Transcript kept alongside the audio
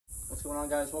What's going on,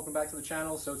 guys? Welcome back to the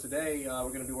channel. So today we're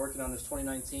going to be working on this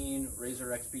 2019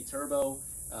 Rzr Turbo.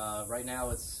 Right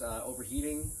now it's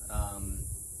overheating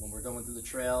when we're going through the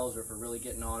trails, or if we're really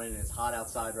getting on it, and it's hot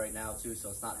outside right now too,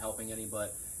 so it's not helping any.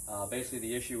 But basically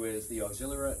the issue is the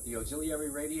auxiliary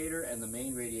radiator and the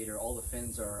main radiator. All the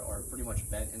fins are pretty much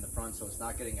bent in the front, so it's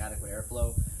not getting adequate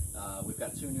airflow. We've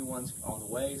got two new ones on the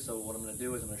way, so what I'm going to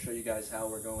do is I'm going to show you guys how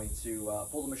we're going to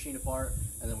pull the machine apart,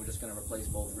 and then we're just going to replace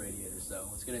both radiators. So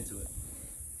let's get into it.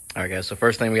 All right, guys, so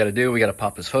first thing we got to do, we got to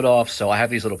pop this hood off. So I have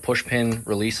these little push pin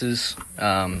releases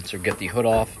to get the hood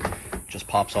off. Just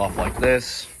pops off like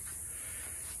this.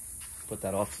 Put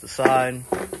that off to the side.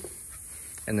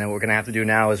 And then what we're going to have to do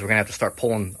now is we're going to have to start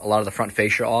pulling a lot of the front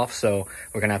fascia off. So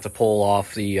we're going to have to pull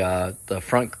off the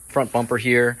front bumper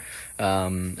here.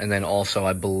 And then also,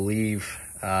 I believe,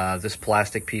 this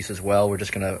plastic piece as well. We're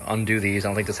just going to undo these. I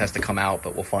don't think this has to come out,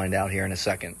 but we'll find out here in a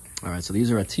second. All right, so these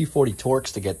are a T40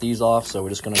 Torx to get these off. So we're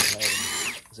just going to go ahead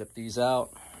and zip these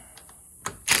out.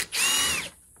 I'm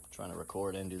trying to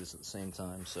record and do this at the same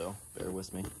time, so bear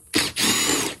with me.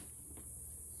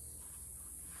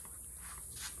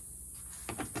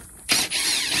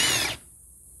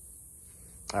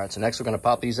 All right, so next we're going to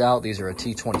pop these out. These are a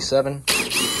T27.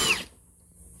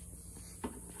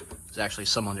 There's actually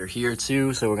some under here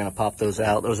too, so we're going to pop those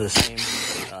out. Those are the same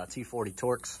T40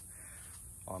 Torx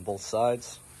on both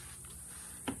sides.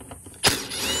 All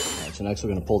right, so next we're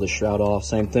going to pull this shroud off.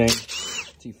 Same thing,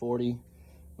 T40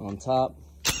 on top.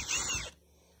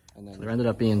 And then there ended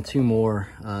up being two more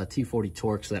T40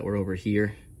 Torx that were over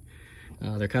here.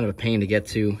 They're kind of a pain to get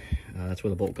to. That's where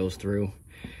the bolt goes through,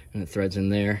 and it threads in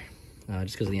there.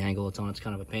 Just because of the angle it's on, it's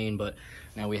kind of a pain. But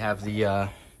now we have the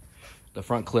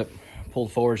front clip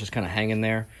pulled forward, just kind of hanging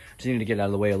there. Just need to get it out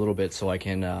of the way a little bit so I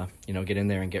can you know, get in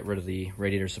there and get rid of the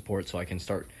radiator support, so I can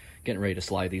start getting ready to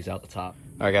slide these out the top.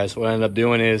 All right, guys, so what I ended up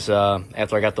doing is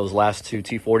after I got those last two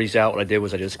T40s out, what I did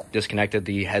was I just disconnected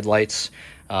the headlights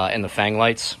and the fang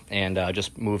lights, and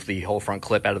just moved the whole front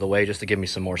clip out of the way just to give me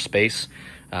some more space.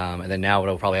 And then now what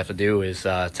I'll probably have to do is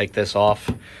take this off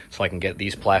so I can get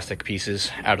these plastic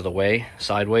pieces out of the way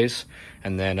sideways,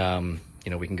 and then you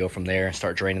know, we can go from there and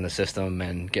start draining the system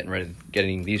and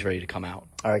getting these ready to come out.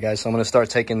 All right, guys, so I'm going to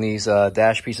start taking these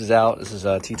dash pieces out. This is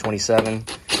a T27.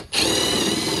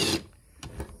 There's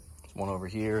one over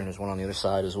here, and there's one on the other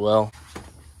side as well.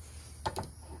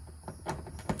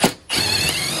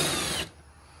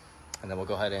 And then we'll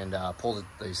go ahead and pull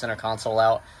the center console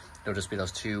out. It'll just be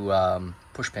those two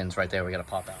push pins right there we got to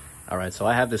pop out. All right, so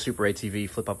I have the Super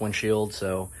ATV flip-up windshield,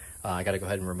 so I got to go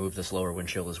ahead and remove this lower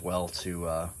windshield as well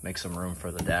to make some room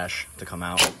for the dash to come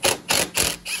out.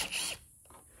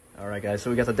 All right, guys, so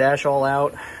we got the dash all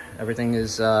out. Everything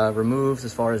is removed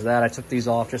as far as that. I took these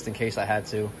off just in case I had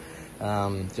to.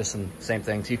 Just some same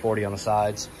thing, T40 on the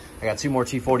sides. I got two more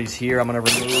T40s here I'm going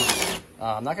to remove.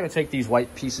 I'm not going to take these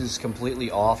white pieces completely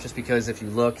off, just because if you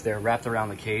look, they're wrapped around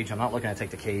the cage. I'm not looking to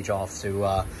take the cage off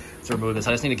to remove this.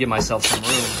 I just need to give myself some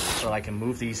room so that I can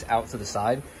move these out to the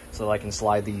side, so that I can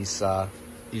slide these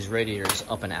radiators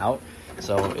up and out.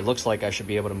 So it looks like I should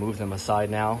be able to move them aside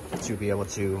now to be able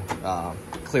to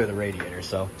clear the radiator.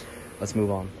 So let's move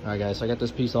on. All right, guys, so I got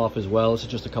this piece off as well. This is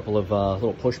just a couple of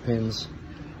little push pins.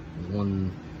 There's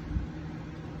one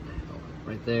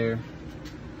right there.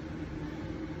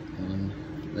 And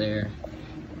there,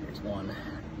 there's one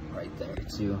right there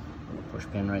too. A little push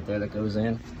pin right there that goes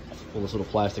in. Pull this little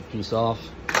plastic piece off.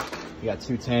 You got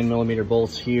two 10mm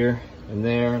bolts here and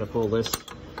there to pull this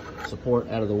support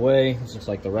out of the way. This looks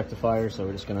like the rectifier, so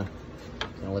we're just gonna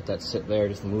let that sit there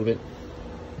just to move it.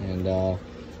 And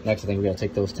next, I think we gotta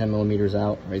take those 10mm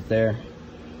out right there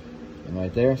and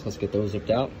right there. So let's get those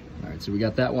zipped out. All right, so we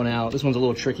got that one out. This one's a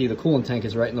little tricky. The coolant tank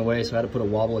is right in the way, so I had to put a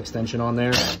wobble extension on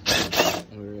there.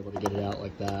 And we were able to get it out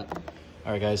like that.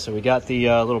 All right, guys, so we got the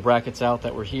little brackets out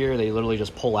that were here. They literally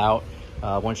just pull out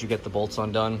once you get the bolts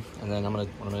undone. And then what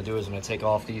I'm gonna do is I'm gonna take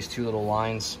off these two little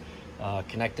lines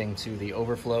connecting to the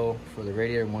overflow for the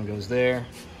radiator. One goes there,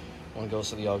 one goes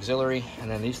to the auxiliary,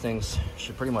 and then these things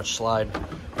should pretty much slide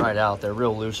right out. They're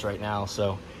real loose right now,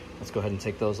 so let's go ahead and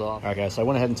take those off. All right, guys, so I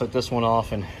went ahead and took this one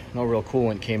off, and no real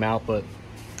coolant came out, but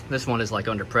this one is like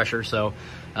under pressure, so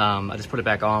I just put it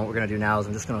back on. What we're gonna do now is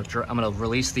I'm gonna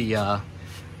release the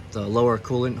lower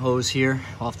coolant hose here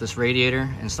off this radiator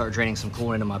and start draining some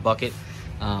coolant into my bucket,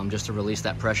 just to release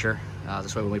that pressure.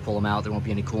 This way when we pull them out, there won't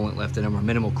be any coolant left in them, or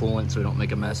minimal coolant, so we don't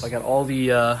make a mess. I got all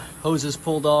the hoses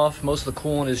pulled off. Most of the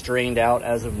coolant is drained out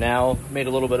as of now. Made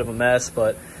a little bit of a mess,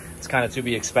 but it's kind of to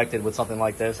be expected with something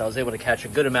like this. I was able to catch a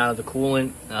good amount of the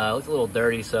coolant. It looked a little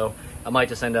dirty, so I might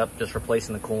just end up just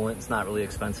replacing the coolant. It's not really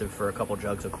expensive for a couple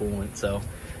jugs of coolant, so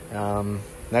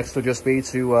Next will just be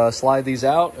to slide these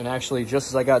out, and actually just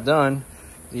as I got done,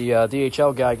 the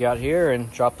DHL guy got here and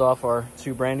dropped off our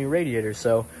 2 brand new radiators.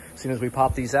 So as soon as we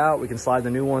pop these out, we can slide the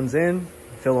new ones in,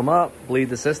 fill them up, bleed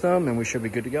the system, and we should be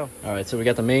good to go. All right, so we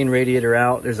got the main radiator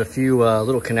out. There's a few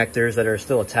little connectors that are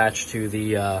still attached to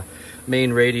the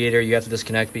main radiator. You have to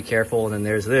disconnect, be careful. And then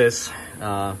there's this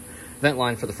vent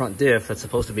line for the front diff that's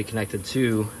supposed to be connected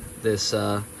to this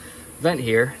vent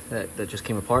here that just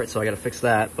came apart, so I got to fix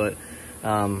that. But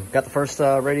got the first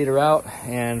radiator out,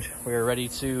 and we're ready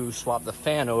to swap the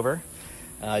fan over.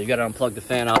 You got to unplug the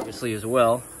fan obviously as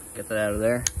well, get that out of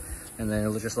there, and then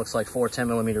it just looks like 4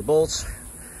 10mm bolts.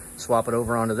 Swap it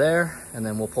over onto there, and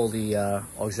then we'll pull the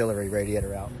auxiliary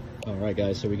radiator out. All right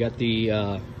guys, so we got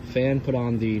the fan put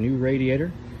on the new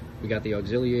radiator. We got the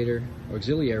auxiliary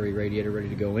radiator ready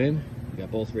to go in. We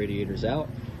got both radiators out,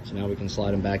 so now we can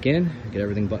slide them back in, get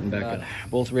everything buttoned back up.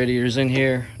 Both radiators in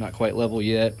here, not quite level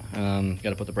yet. Got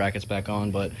to put the brackets back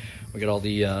on, but we got all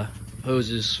the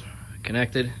hoses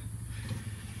connected.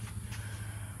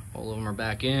 All of them are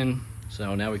back in,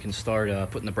 so now we can start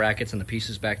putting the brackets and the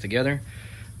pieces back together.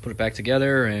 Put it back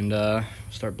together and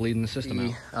start bleeding the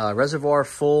system out. Reservoir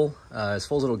full, as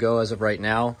full as it'll go as of right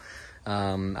now.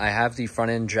 I have the front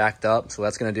end jacked up, so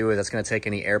that's going to do it. That's going to take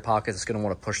any air pockets. It's going to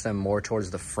want to push them more towards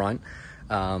the front,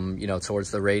 you know, towards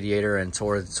the radiator and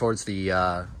towards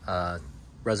the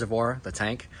reservoir, the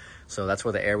tank. So that's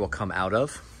where the air will come out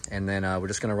of. And then we're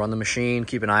just going to run the machine,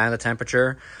 keep an eye on the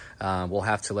temperature. We'll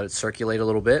have to let it circulate a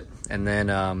little bit. And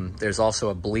then there's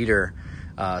also a bleeder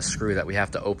screw that we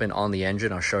have to open on the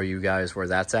engine. I'll show you guys where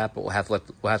that's at, but we'll have to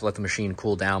let the machine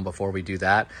cool down before we do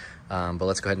that. But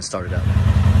let's go ahead and start it up.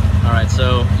 All right,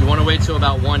 so you want to wait till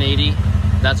about 180.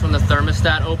 That's when the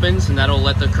thermostat opens, and that'll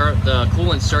let the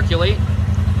coolant circulate.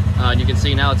 And you can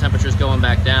see now the temperature is going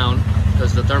back down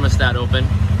because the thermostat opened.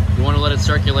 You want to let it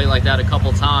circulate like that a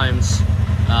couple times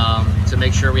to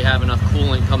make sure we have enough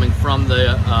coolant coming from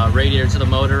the radiator to the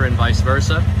motor and vice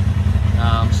versa.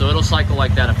 So it'll cycle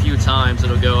like that a few times.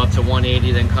 It'll go up to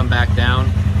 180, then come back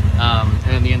down.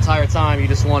 And the entire time you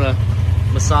just want to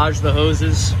massage the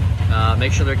hoses,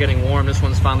 make sure they're getting warm. This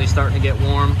one's finally starting to get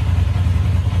warm.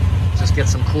 Just get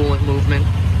some coolant movement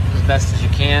as best as you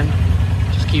can.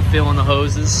 Just keep feeling the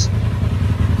hoses.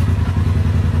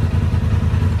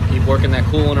 Keep working that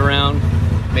coolant around,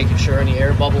 making sure any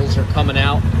air bubbles are coming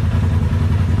out.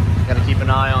 Got to keep an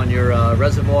eye on your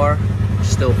reservoir. It's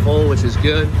still full, which is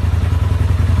good.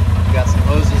 Got some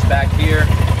hoses back here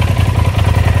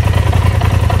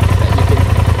that you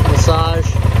can massage,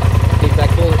 keep that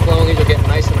coolant flowing. These are getting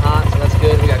nice and hot, so that's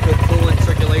good. We got good coolant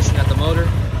circulation at the motor.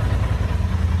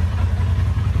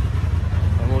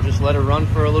 And we'll just let it run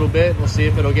for a little bit. We'll see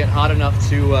if it'll get hot enough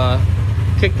to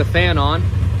kick the fan on.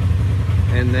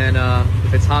 And then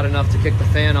if it's hot enough to kick the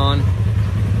fan on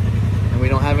and we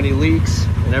don't have any leaks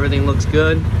and everything looks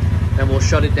good, then we'll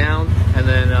shut it down, and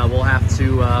then we'll have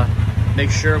to make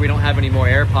sure we don't have any more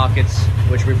air pockets,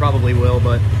 which we probably will,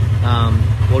 but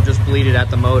we'll just bleed it at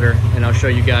the motor, and I'll show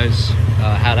you guys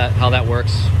how that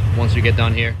works once we get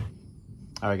done here.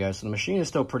 All right guys, so the machine is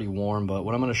still pretty warm, but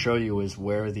what I'm going to show you is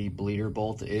where the bleeder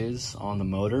bolt is on the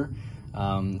motor.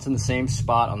 It's in the same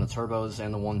spot on the turbos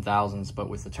and the 1000s, but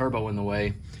with the turbo in the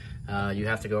way, you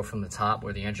have to go from the top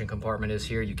where the engine compartment is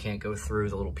here. You can't go through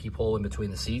the little peephole in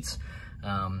between the seats. So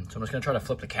I'm just going to try to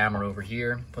flip the camera over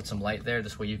here, put some light there,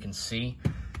 this way you can see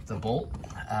the bolt.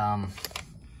 I'll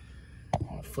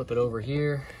flip it over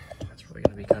here. That's probably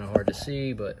going to be kind of hard to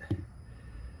see, but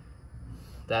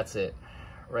that's it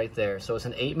right there. So it's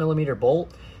an 8mm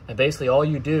bolt, and basically all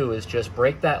you do is just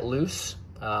break that loose,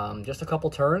 just a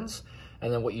couple turns,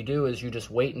 and then what you do is you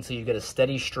just wait until you get a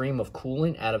steady stream of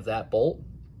coolant out of that bolt,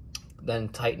 then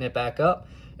tighten it back up,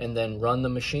 and then run the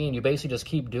machine. You basically just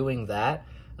keep doing that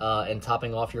and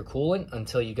topping off your coolant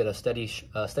until you get a steady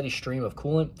stream of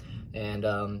coolant, and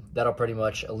that'll pretty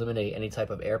much eliminate any type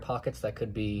of air pockets that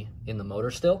could be in the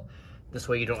motor still. This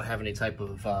way you don't have any type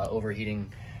of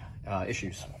overheating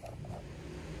issues.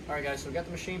 All right guys, so we got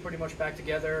the machine pretty much back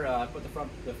together. I put the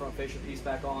front fascia piece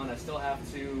back on. I still have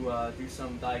to do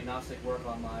some diagnostic work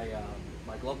on my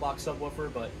my glove box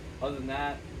subwoofer, but other than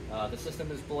that, the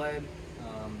system is bled,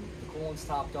 the coolant's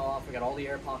topped off, we got all the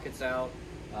air pockets out,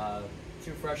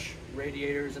 2 fresh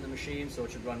radiators in the machine, so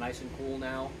it should run nice and cool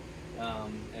now,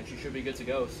 and she should be good to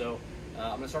go. So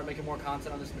I'm gonna start making more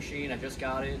content on this machine. I just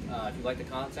got it. If you like the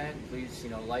content, please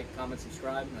like, comment,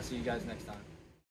 subscribe, and I'll see you guys next time.